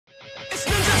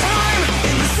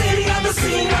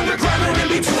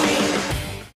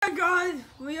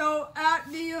We are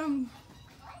at the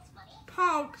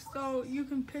park, so you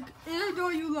can pick any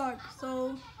door you like.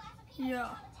 So, yeah.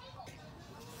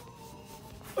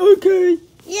 Okay.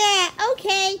 Yeah,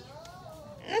 okay.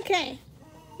 Okay.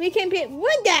 We can pick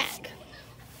one deck.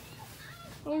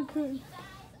 Okay.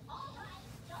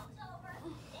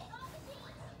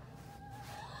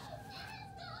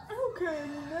 Okay,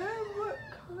 then what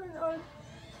kind of...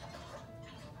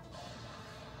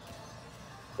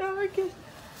 Delicate...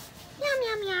 Meow,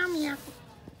 meow, meow, meow.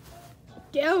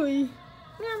 Deli.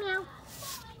 Meow, meow.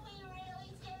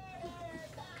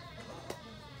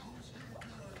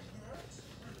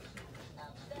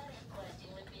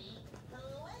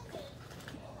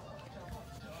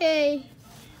 Hey.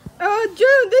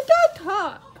 June, let's all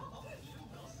talk.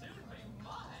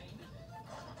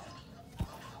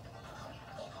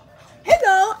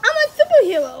 Hello, I'm a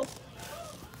superhero.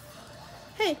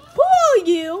 Hey, who are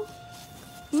you?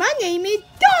 My name is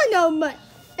Dynomutt,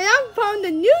 and I'm from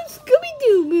the new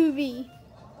Scooby-Doo movie.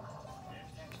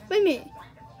 Wait a minute.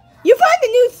 You found the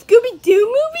new Scooby-Doo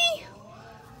movie?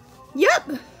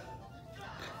 Yep.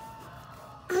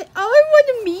 I always want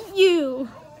to meet you.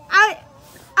 I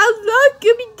love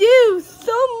Scooby-Doo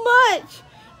so much.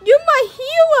 You're my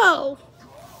hero.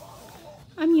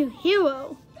 I'm your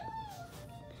hero.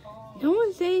 No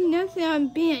one's saying nothing on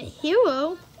being a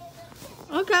hero.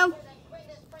 Okay.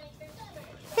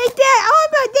 Hey, Dad, I want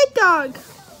to buy this dog.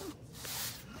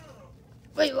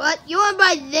 Wait, what? You want to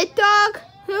buy this dog?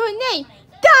 What's her name?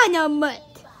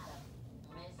 Dynomutt.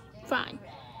 Fine.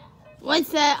 Once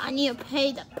that, I need to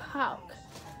pay the park.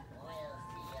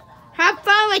 Have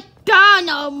fun with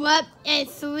Dynomutt and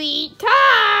sweetheart.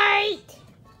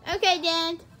 Okay,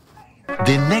 Dad.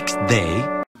 The next day.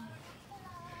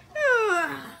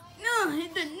 No,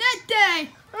 it's the next day.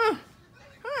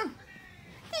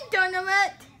 Hey,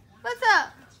 Dynomutt. What's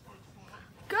up?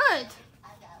 Good.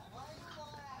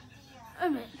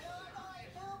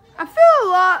 I feel a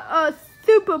lot of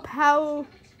superpower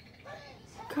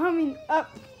coming up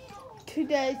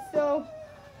today, so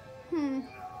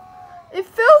it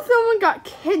feels someone got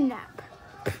kidnapped.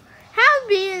 How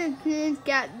business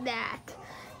got that?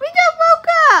 We just woke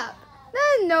up.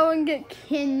 Let no one get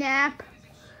kidnapped.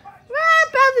 What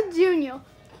about the Junior?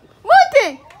 One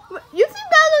thing, You see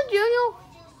Battle Junior?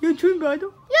 your twin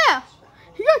brother, Yeah.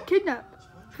 he got kidnapped.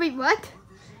 Wait, what?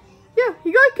 Yeah,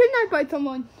 he got kidnapped by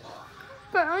someone,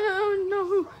 but I don't know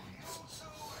who.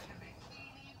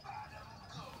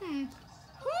 Who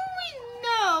we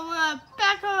know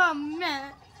back of a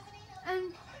minute?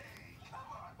 And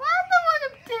what's the one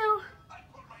up to?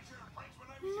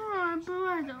 No,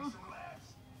 brother.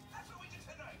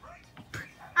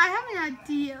 I have an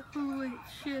idea who it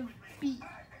should be.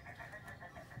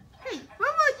 Hey, what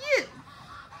about you?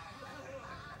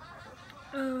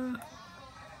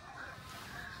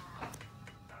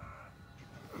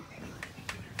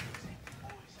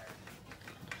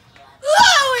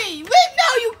 Louie, we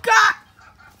know you got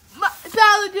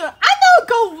Battle Joe. I know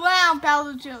go round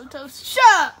Battle Joe, so shut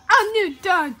up. I knew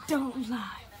Dad don't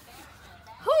lie.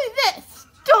 Who is this?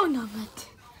 Dynomutt.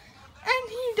 And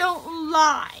he don't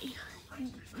lie.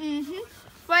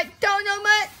 Right,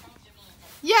 Dynomutt?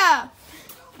 Yeah.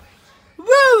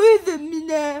 Where is it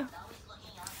now?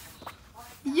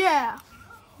 Yeah.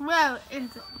 Where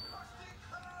is it?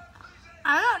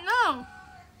 I don't know.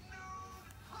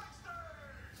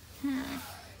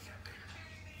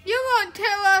 You won't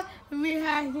tell us, we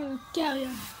have to tell you.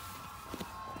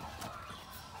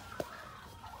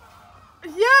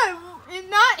 Yeah, it's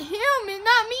not him, it's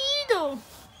not me either.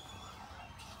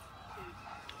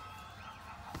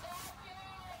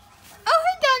 Oh,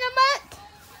 hey, Dynomutt.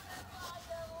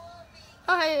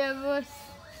 Oh, hey, it was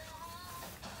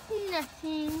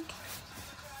Nothing.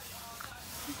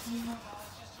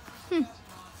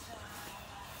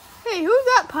 Hey, who's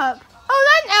that pup?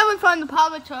 Oh, that's Evan from the Paw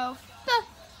Patrol.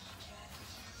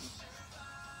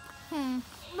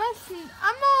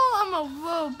 I'm a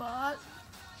robot,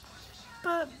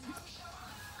 but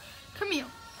come here.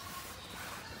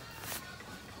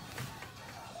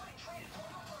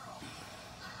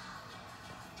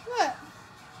 What?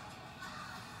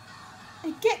 I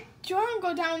get John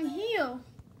go down here.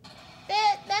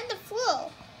 That's the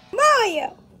floor.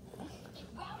 Mario!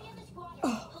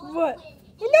 Oh, what?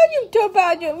 We know you talk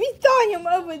about him. We saw him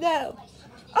over there.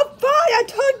 I thought I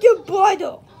told your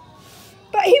brother.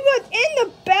 But he was in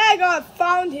the bag I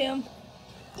found him.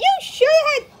 You should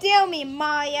have told me,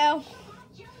 Mario.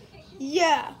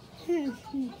 Yeah. Okay,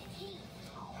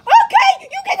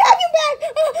 you can have him back.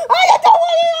 I don't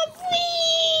want him,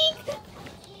 please.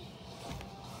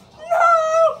 No.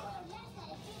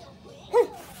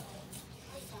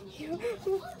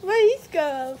 Where he's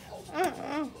go? I don't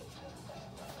know.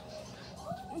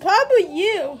 Probably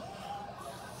you.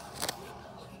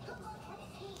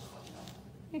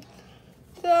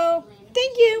 So,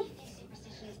 thank you.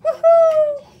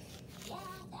 Woohoo!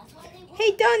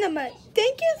 Hey, Dynomutt,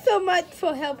 thank you so much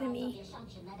for helping me.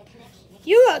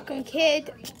 You're welcome,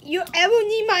 kid. You ever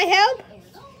need my help?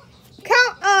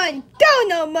 Count on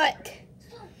Dynomutt.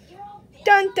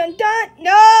 Dun dun dun.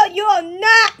 No, you're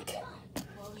not.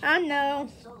 I know.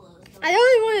 I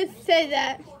only want to say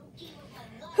that.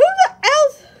 Who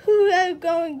else who are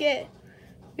going to get?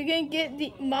 We're going to get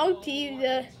the multi,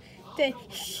 the wait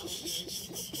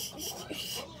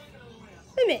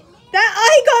a minute. That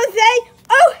all you going to say?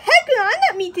 Oh, heck no, I'm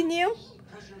not meeting you.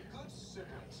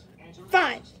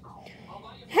 Fine.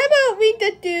 How about we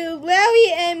just do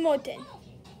Larry and Morton?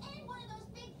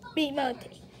 Meet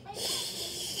Morton.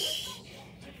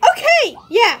 Okay,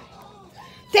 yeah.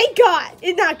 Thank God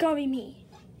it's not going to be me.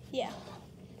 Yeah.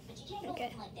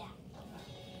 Okay.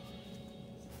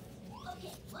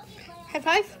 High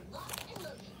five.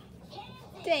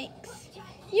 Thanks.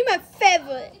 You're my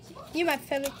favorite. You're my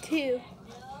favorite too.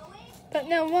 But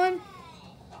no one.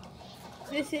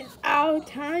 This is our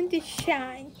time to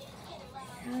shine.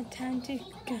 Our time to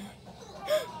go.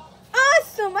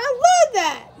 Awesome! I love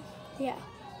that. Yeah.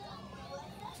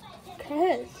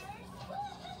 Cause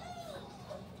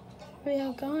we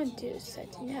are going to do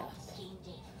something else.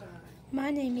 My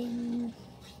name is.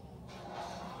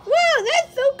 Wow,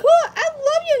 that's so cool! I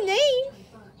love your name.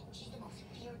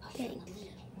 Thanks.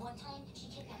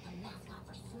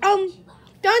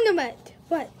 Dynomutt,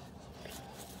 what?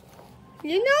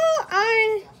 You know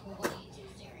I'm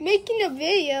making a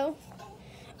video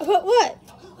about what?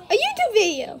 A YouTube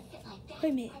video.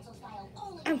 Wait a minute.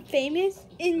 I'm famous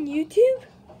in YouTube?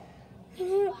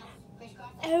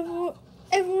 Everyone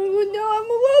will know I'm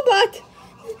a robot.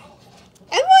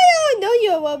 Everyone already know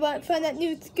you're a robot from that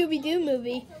new Scooby-Doo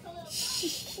movie.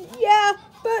 Yeah,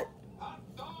 but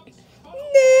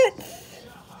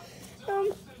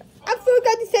I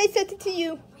forgot to say something to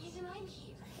you.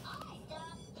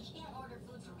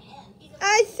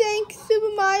 I think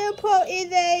Super Mario Pro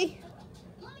is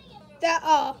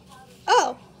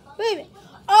Oh, wait a minute.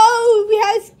 Oh, we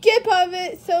had a skip of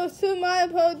it, so Super Mario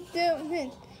Pro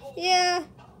didn't. Yeah.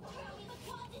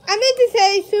 I meant to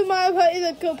say Super Mario Pro is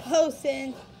a good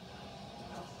person.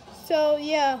 So,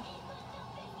 yeah.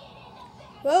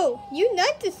 Whoa, you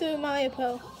like the Super Mario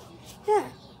Pro. Yeah.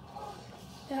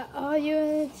 That all you're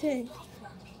innocent.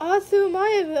 All Super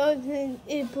Mario Bros.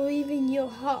 Is believe in your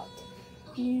heart,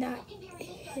 not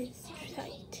his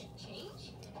sight.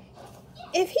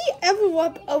 If he ever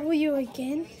walk over you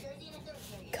again,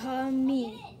 call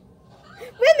me. Wait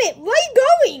a minute, where are you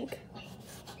going?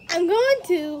 I'm going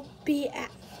to be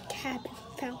at Captain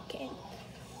Falcon.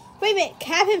 Wait a minute,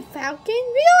 Captain Falcon?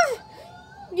 Really?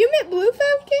 You meant Blue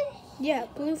Falcon? Yeah,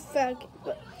 Blue Falcon.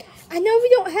 But I know we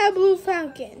don't have Blue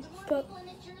Falcon, but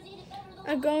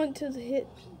I'm going to hit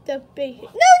the big. No.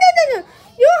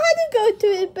 You don't have to go to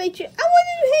the big. I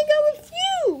wanted to hang out with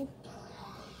you.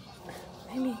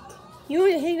 I mean, you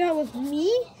want to hang out with me?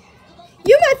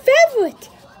 You're my favorite.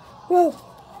 Whoa.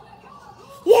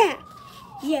 Yeah.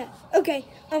 Okay.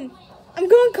 I'm going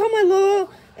to call my lawyer,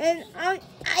 and I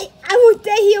will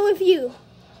stay here with you.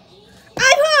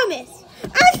 I promise.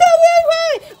 I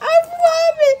promise.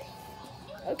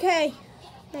 Okay.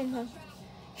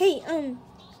 Hey,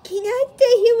 can I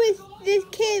stay here with this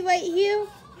kid right here?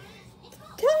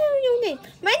 Tell him your name.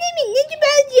 My name is Ninja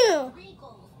Badger.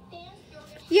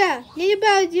 Yeah, Ninja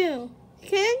Badger.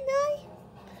 Can I?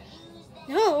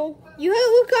 No, you have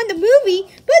to look on the movie,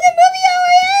 but the movie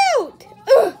already out.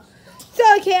 Ugh. So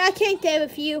okay, I can't stay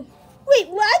with you. Wait,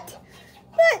 what?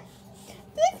 But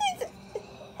this is a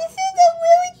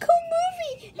really cool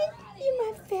movie, and you're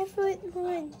my favorite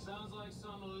one.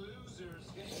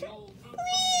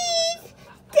 Please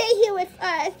stay here with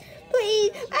us,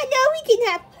 please. I know we can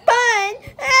have fun.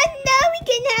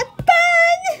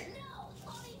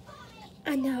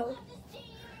 I know,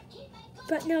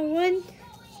 but no one.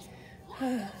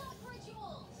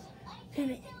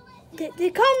 They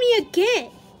call me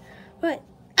again. What?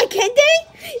 I can't date?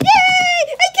 Yay!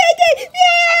 I can't date!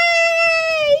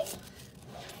 Yay!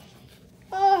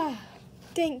 Oh,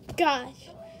 thank gosh.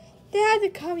 They had to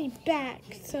call me back,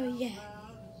 so yeah.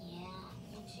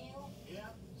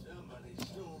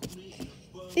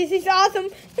 This is awesome.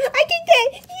 I can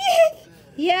date! Yes!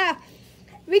 Yeah.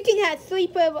 We can have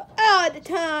sleepover all the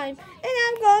time. And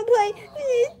I'm going to play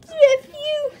with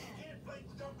you.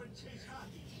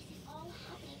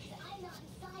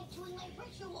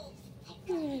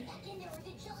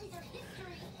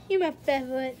 You're my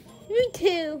favorite. Me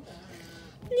too.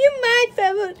 You my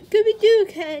favorite Scooby-Doo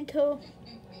character.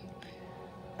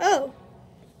 Oh.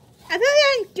 I thought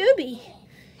that was Scooby.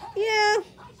 Yeah,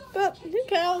 but who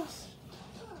cares?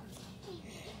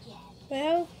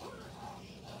 Well,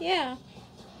 yeah.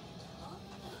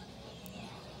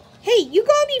 Hey, you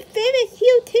gonna be famous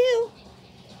here too.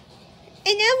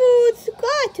 And everyone will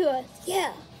subscribe to us.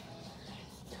 Yeah.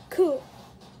 Cool.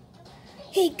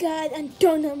 Hey guys, I'm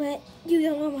dynomutt. You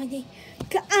don't know my name.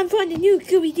 I'm from the new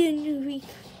Scooby-Doo movie.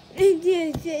 And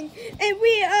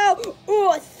we are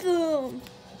awesome.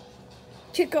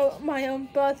 Check out my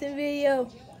unboxing video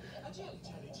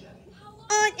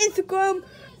on Instagram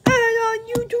and on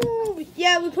YouTube.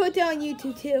 Yeah, we put it on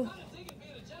YouTube too.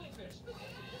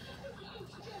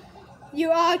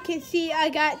 You all can see I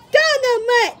got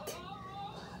dynomutt.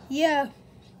 Yeah,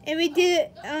 and we did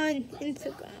it on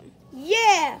Instagram.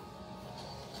 Yeah.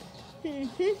 Yeah.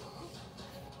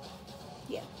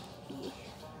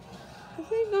 I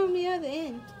think on the other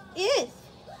end is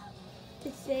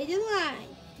to say the line.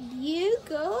 You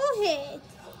go ahead.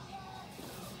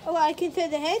 Oh, I can say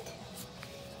the head.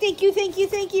 Thank you, thank you,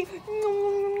 thank you.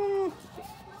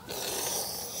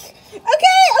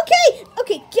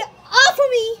 Okay, get off of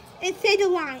me and say the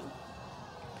line.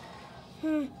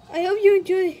 I hope you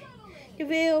enjoyed the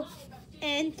video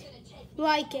and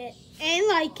like it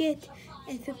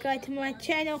and subscribe to my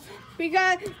channel. We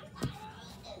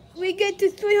get to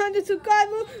 300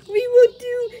 subscribers. We will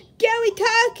do Gary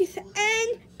Talks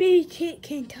and Baby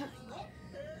Chicken Talk.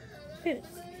 What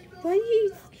are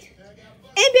you?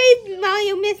 And Baby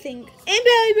Mario missing. And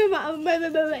Baby Mario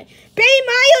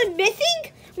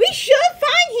missing? We should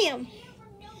find him.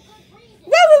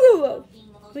 Whoa.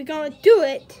 We're gonna do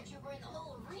it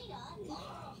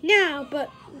now, but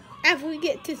after we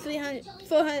get to 300,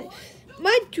 400.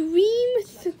 My dream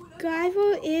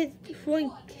subscriber is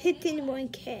hitting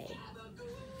 1K.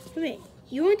 Wait,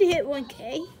 you want to hit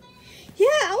 1K? Yeah,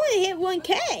 I want to hit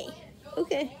 1K.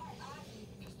 Okay.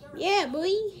 Yeah, boy.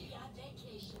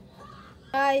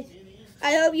 Guys,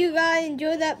 I hope you guys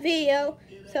enjoyed that video.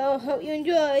 So I hope you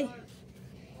enjoy.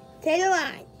 Say the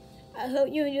line. I hope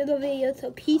you enjoyed the video. So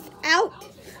peace out.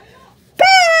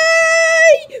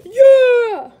 Bye!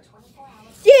 Yeah!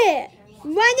 Yeah!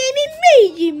 My name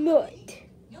is Mutt.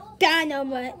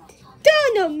 Dynomutt.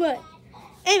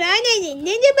 And my name is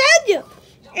Ninja Badger.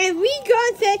 And we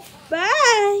gonna say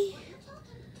bye.